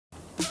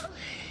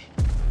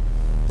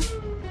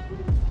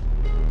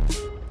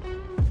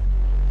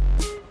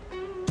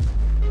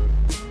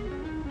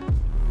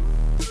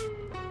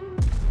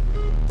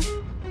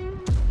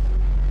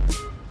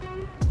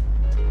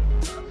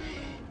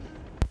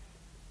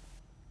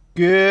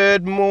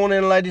Good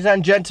morning, ladies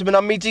and gentlemen.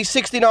 I'm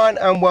Meadsy69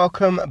 and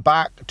welcome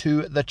back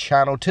to the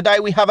channel.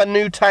 Today we have a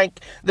new tank,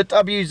 the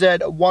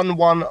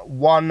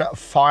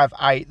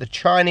WZ11158, the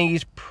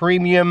Chinese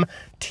premium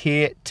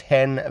tier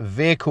 10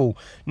 vehicle.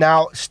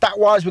 Now,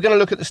 stat-wise, we're going to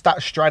look at the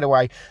stats straight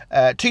away.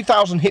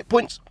 2,000 hit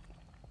points.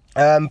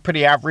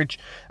 Pretty average.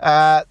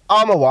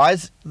 Armor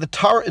wise, the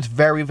turret is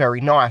very, very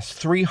nice.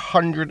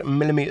 300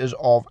 millimeters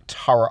of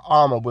turret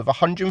armor with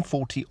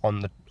 140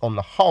 on the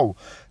hull.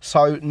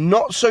 So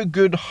not so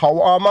good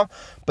hull armor,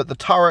 but the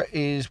turret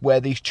is where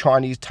these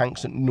Chinese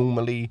tanks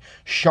normally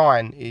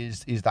shine,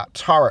 is that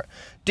turret.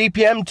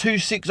 DPM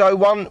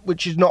 2601,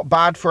 which is not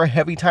bad for a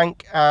heavy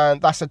tank,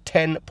 and that's a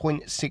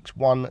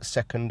 10.61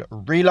 second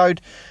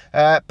reload.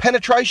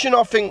 Penetration,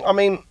 I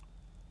mean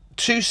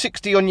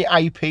 260 on your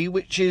AP,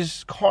 which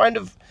is kind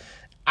of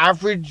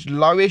average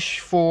lowish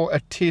for a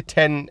tier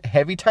 10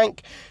 heavy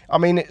tank. I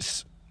mean,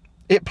 it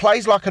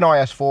plays like an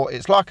IS4.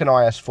 It's like an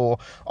IS4.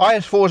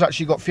 IS4 has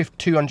actually got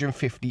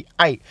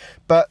 258,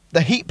 but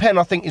the heat pen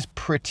I think is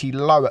pretty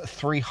low at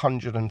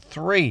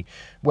 303,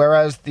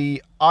 whereas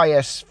the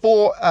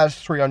IS4 has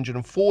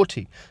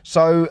 340.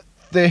 So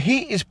the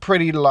heat is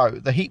pretty low.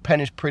 The heat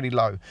pen is pretty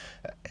low.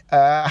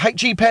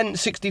 HE pen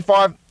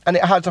 65, and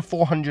it has a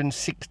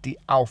 460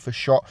 alpha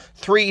shot,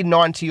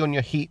 390 on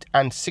your heat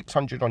and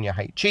 600 on your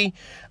HE.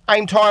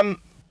 Aim time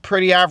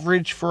pretty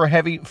average for a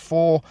heavy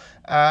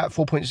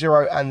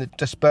 4.0, and the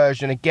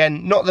dispersion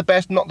again not the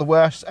best, not the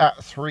worst, at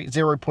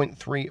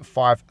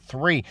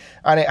 0.353,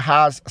 and it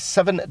has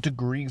 7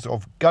 degrees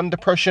of gun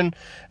depression.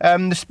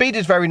 The speed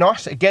is very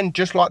nice, again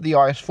just like the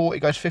IS4. It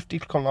goes 50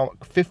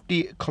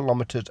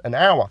 kilometers an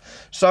hour.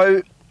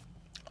 So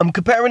I'm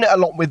comparing it a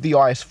lot with the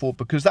IS4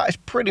 because that is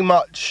pretty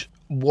much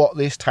what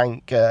this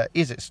tank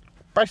is. It's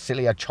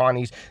basically a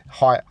Chinese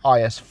high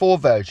IS4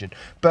 version,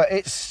 but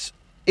it's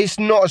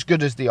not as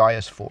good as the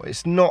IS4.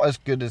 It's not as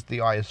good as the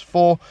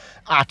IS4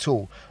 at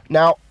all.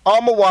 Now,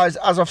 armor-wise,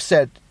 as I've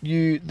said,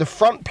 the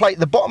front plate,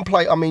 the bottom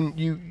plate, I mean,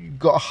 you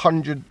got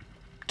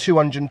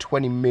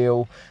 220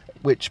 mil,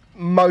 which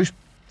most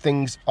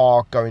things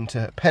are going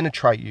to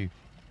penetrate you.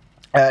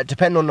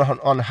 Depending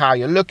on how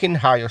you're looking,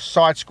 how you're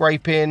side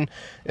scraping.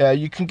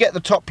 You can get the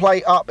top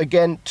plate up,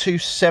 again,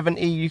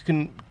 270. You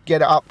can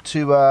get it up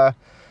to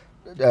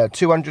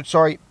 200,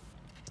 sorry.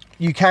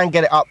 You can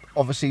get it up,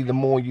 obviously, the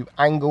more you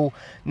angle.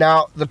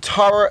 Now, the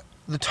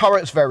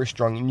turret's very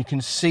strong, and you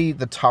can see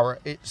the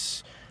turret.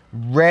 It's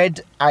red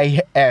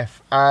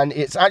AF, and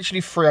it's actually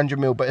 300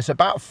 mil, but it's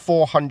about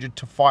 400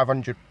 to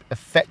 500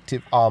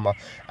 effective armor.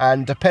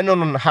 And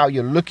depending on how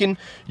you're looking,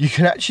 you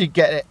can actually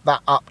get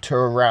that up to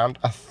around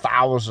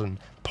 1,000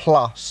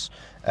 plus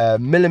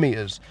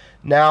millimeters.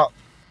 Now,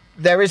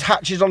 there is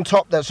hatches on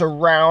top that's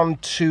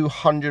around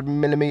 200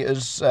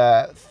 millimeters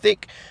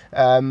thick,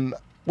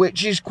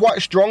 which is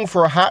quite strong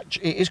for a hatch.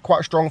 It is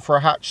quite strong for a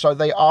hatch, so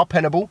they are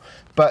pennable,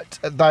 but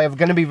they are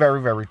going to be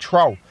very, very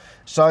troll.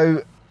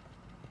 So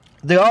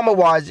the armor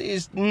wise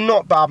is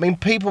not bad. I mean,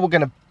 people are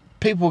going to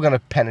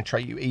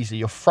penetrate you easily.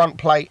 Your front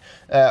plate,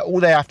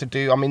 all they have to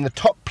do, I mean, the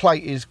top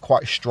plate is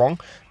quite strong,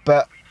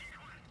 but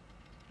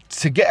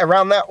to get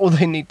around that, all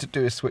they need to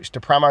do is switch to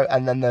Pramo,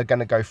 and then they're going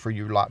to go through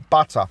you like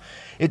butter.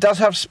 It does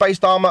have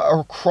spaced armor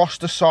across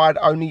the side,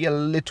 only a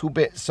little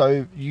bit,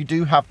 so you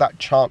do have that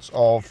chance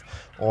of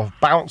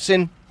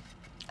bouncing.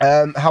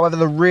 However,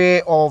 the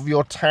rear of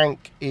your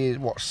tank is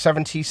what,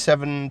 70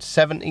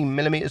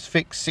 millimeters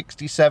thick,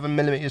 67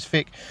 millimeters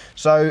thick,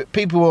 so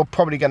people are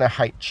probably going to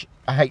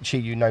HE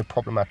you no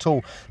problem at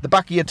all. The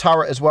back of your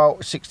turret as well,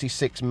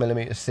 66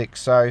 millimeters thick.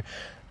 So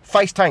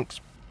face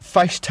tanks,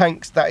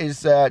 that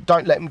is,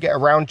 don't let them get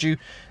around you.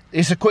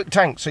 It's a quick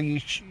tank, so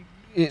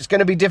it's going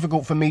to be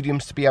difficult for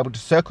mediums to be able to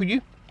circle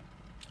you.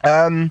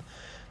 And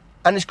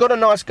it's got a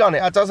nice gun.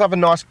 It does have a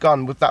nice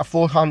gun with that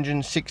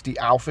 460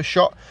 alpha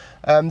shot.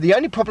 The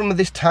only problem with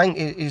this tank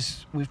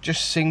is we've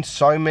just seen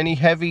so many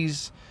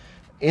heavies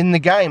in the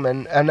game,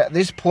 and at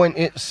this point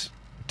it's,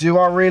 do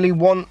I really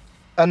want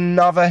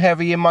another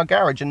heavy in my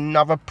garage,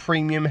 another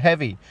premium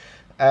heavy?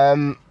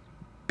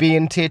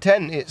 Being tier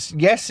 10, it's,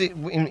 yes,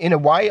 in a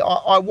way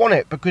I want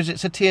it because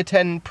it's a tier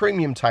 10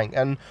 premium tank,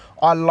 and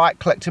I like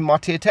collecting my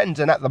tier 10s,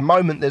 and at the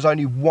moment there's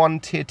only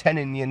one tier 10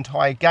 in the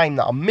entire game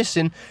that I'm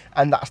missing,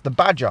 and that's the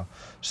Badger.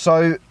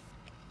 So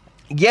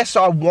yes,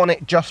 I want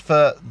it just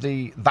for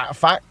that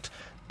fact,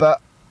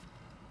 but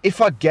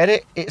if I get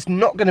it, it's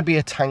not going to be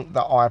a tank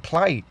that I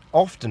play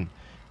often.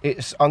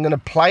 I'm going to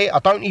play it. I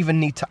don't even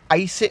need to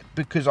ace it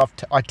because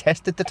I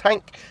tested the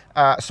tank,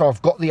 so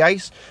I've got the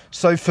ace.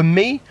 So for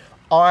me,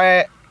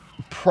 I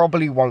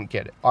probably won't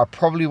get it. I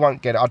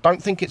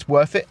don't think it's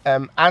worth it.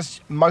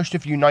 As most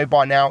of you know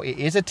by now, it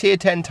is a tier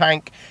 10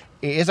 tank.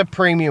 It is a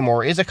premium,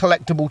 or it is a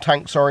collectible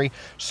tank, sorry.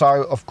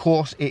 So of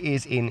course it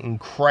is in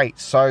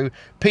crates. So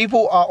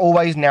people are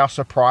always now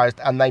surprised,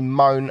 and they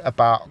moan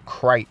about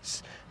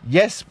crates.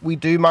 Yes, we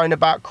do moan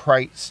about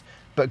crates,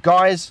 but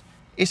guys,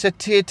 it's a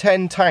tier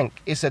 10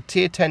 tank. It's a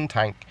tier 10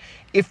 tank.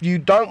 If you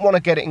don't want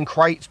to get it in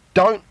crates,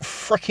 don't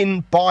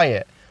freaking buy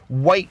it.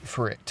 wait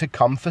for it to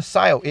come for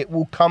sale. It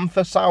will come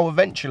for sale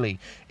eventually.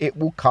 It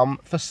will come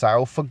for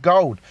sale for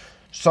gold.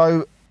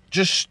 So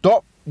just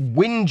stop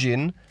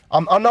whinging.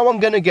 I know I'm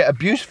going to get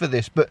abused for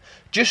this, but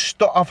just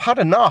stop. I've had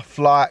enough.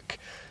 Like,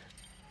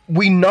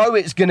 we know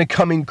it's going to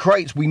come in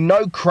crates. We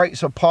know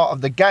crates are part of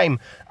the game.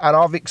 And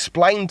I've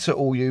explained to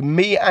all you,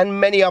 me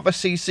and many other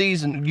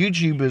CCs and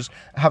YouTubers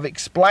have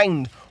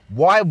explained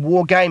why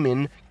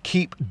Wargaming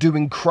keep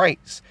doing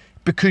crates.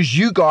 Because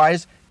you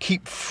guys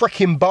keep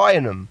freaking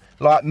buying them.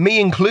 Like,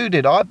 me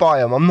included, I buy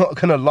them. I'm not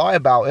going to lie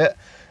about it.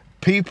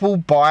 People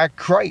buy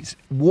crates.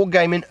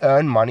 Wargaming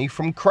earn money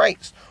from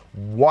crates.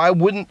 Why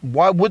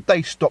would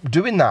they stop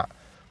doing that?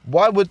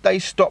 Why would they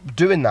stop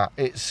doing that?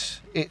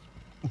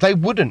 They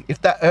wouldn't. If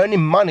they're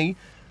earning money,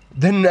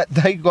 then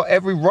they got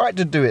every right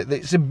to do it.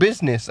 It's a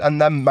business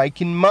and they're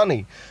making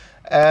money.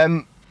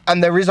 And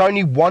there is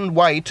only one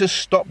way to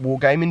stop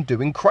Wargaming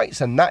doing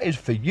crates, and that is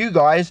for you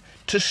guys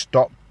to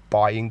stop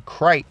buying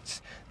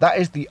crates. That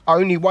is the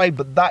only way,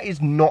 but that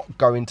is not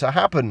going to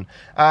happen.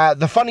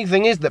 The funny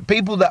thing is that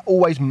people that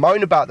always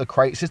moan about the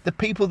crates is the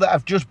people that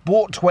have just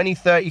bought 20,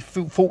 30,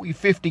 40,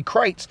 50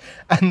 crates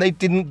and they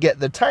didn't get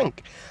the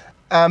tank.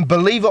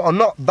 Believe it or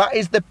not, that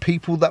is the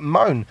people that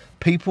moan.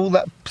 People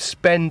that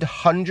spend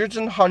hundreds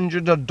and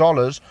hundreds of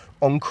dollars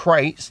on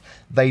crates,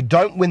 they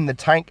don't win the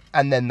tank,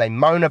 and then they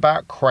moan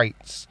about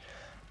crates.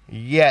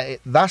 Yeah,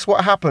 that's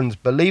what happens.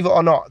 Believe it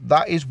or not,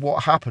 that is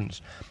what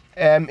happens.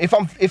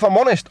 If I'm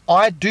honest,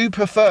 I do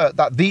prefer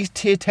that these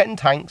tier 10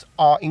 tanks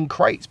are in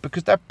crates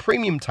because they're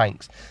premium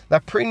tanks. They're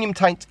premium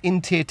tanks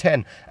in tier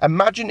 10.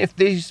 Imagine if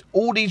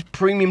all these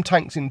premium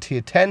tanks in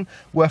tier 10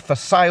 were for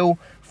sale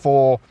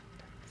for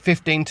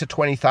 15 to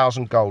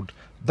 20,000 gold.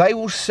 They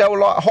will sell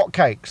like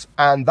hotcakes,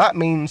 and that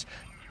means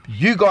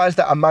you guys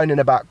that are moaning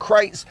about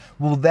crates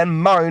will then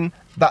moan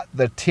that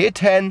the tier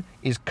 10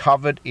 is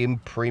covered in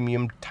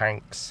premium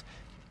tanks.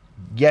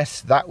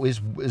 Yes, that was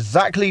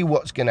exactly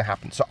what's going to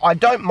happen. So I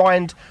don't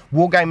mind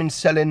Wargaming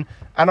selling,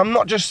 and I'm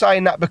not just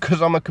saying that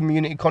because I'm a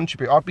community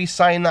contributor. I'd be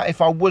saying that if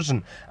I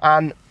wasn't.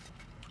 And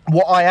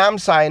what I am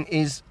saying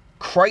is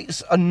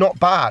crates are not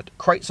bad.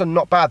 Crates are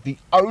not bad. The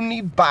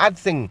only bad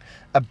thing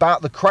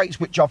about the crates,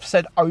 which I've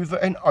said over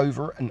and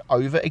over and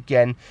over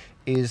again,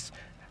 is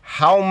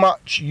how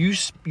much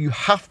you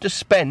have to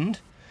spend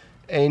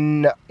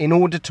in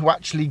order to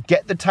actually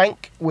get the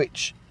tank,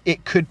 which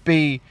it could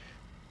be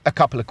a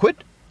couple of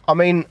quid. I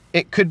mean,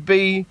 it could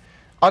be,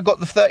 I got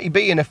the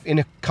 30B in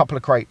a couple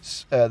of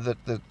crates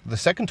the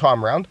second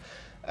time round,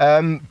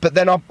 but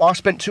then I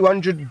spent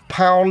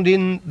 £200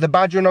 in the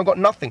Badger and I got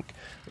nothing.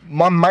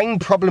 My main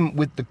problem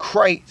with the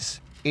crates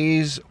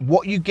is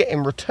what you get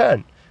in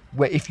return,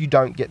 where if you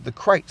don't get the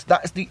crates.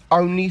 That's the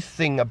only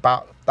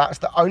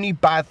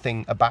bad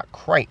thing about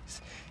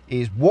crates,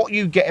 is what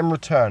you get in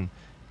return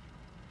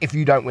if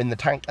you don't win the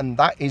tank, and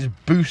that is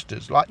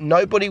boosters. Like,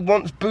 nobody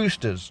wants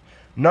boosters.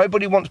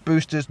 Nobody wants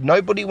boosters.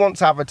 Nobody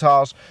wants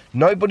avatars.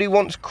 Nobody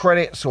wants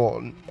credits,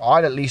 or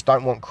I at least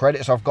don't want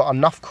credits. I've got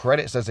enough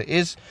credits as it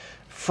is.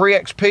 Free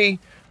XP.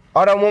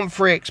 I don't want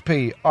free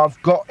XP.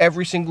 I've got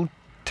every single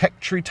tech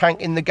tree tank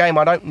in the game.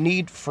 I don't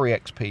need free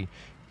XP.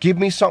 Give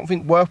me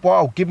something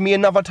worthwhile. Give me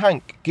another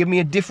tank. Give me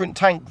a different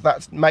tank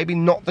that's maybe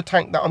not the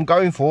tank that I'm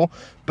going for,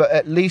 but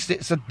at least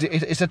it's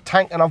a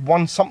tank and I've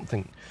won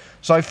something.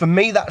 So for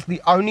me, that's the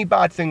only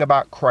bad thing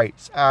about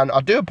crates. And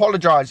I do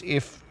apologize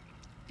if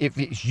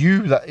it's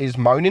you that is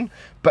moaning,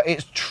 but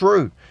it's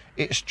true.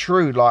 It's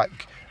true.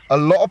 Like, a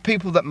lot of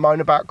people that moan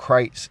about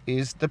crates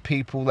is the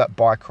people that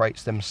buy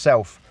crates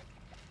themselves.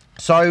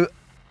 So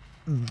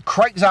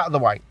crates out of the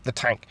way, the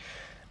tank.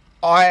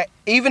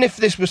 Even if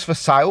this was for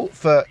sale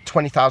for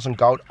 20,000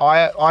 gold,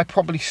 I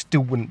probably still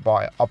wouldn't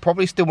buy it. I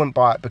probably still wouldn't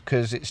buy it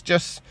because it's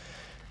just,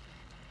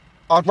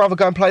 I'd rather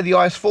go and play the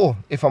IS-4,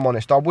 if I'm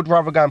honest. I would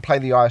rather go and play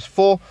the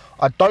IS-4.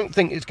 I don't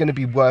think it's going to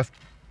be worth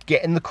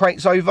getting the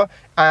crates over.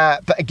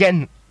 But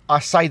again, I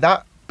say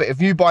that, but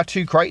if you buy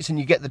 2 crates and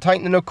you get the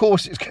tank, then of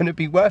course it's going to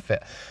be worth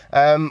it.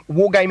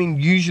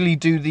 Wargaming usually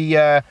do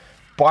the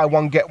buy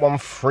one, get one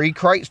free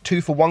crates,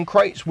 2 for 1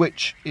 crates,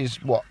 which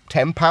is, what,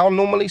 £10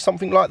 normally,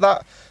 something like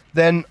that.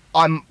 Then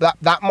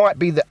that might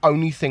be the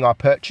only thing I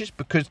purchase,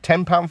 because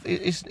 £10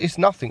 is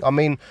nothing. I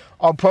mean,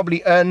 I'll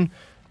probably earn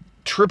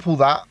triple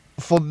that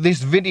for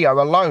this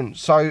video alone.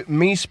 So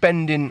me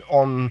spending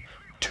on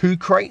 2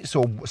 crates,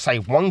 or say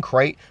 1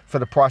 crate for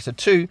the price of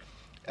 2,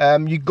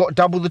 you've got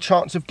double the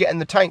chance of getting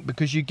the tank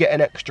because you get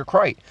an extra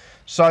crate.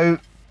 So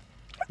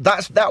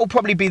that will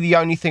probably be the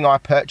only thing I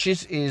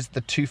purchase, is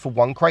the 2 for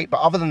 1 crate. But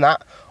other than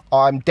that,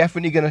 I'm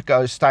definitely going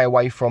to stay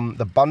away from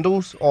the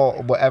bundles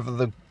or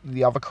whatever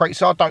the other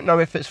crates are. I don't know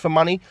if it's for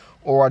money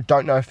or I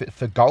don't know if it's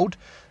for gold.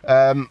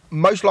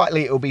 Most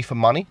likely it will be for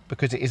money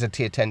because it is a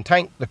tier 10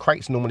 tank. The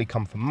crates normally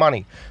come for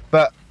money.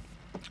 But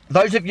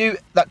those of you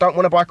that don't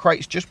want to buy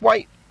crates, just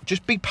wait.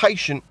 Just be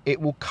patient.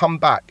 It will come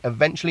back.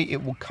 Eventually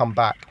it will come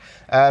back.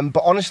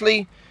 But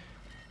honestly,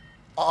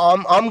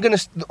 I'm going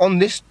to, on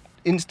this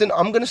instant,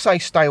 I'm going to say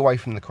stay away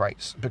from the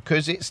crates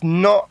because it's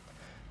not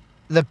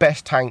the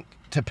best tank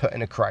to put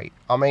in a crate.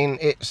 I mean,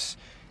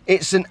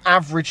 It's an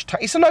average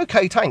tank. It's an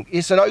okay tank.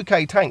 It's an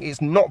okay tank.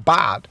 It's not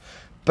bad,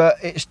 but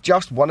it's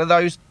just one of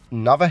those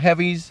another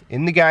heavies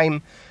in the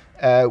game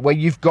where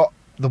you've got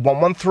the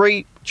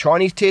 113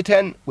 Chinese tier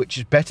 10, which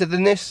is better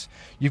than this.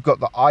 You've got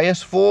the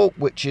IS-4,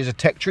 which is a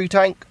tech tree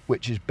tank,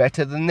 which is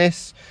better than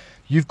this.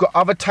 You've got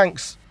other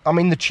tanks. I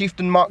mean, the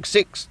Chieftain Mark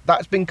 6,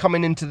 that's been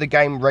coming into the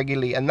game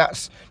regularly, and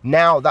that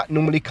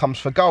normally comes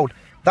for gold.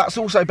 That's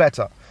also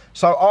better.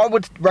 So I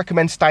would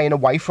recommend staying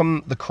away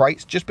from the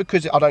crates, just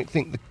because I don't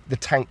think the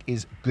tank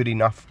is good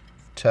enough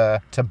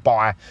to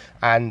buy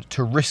and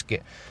to risk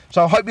it.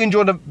 So I hope you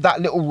enjoyed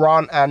that little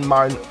rant and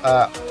moan.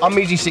 I'm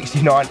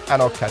Meadsyreplays,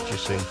 and I'll catch you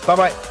soon. Bye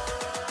bye.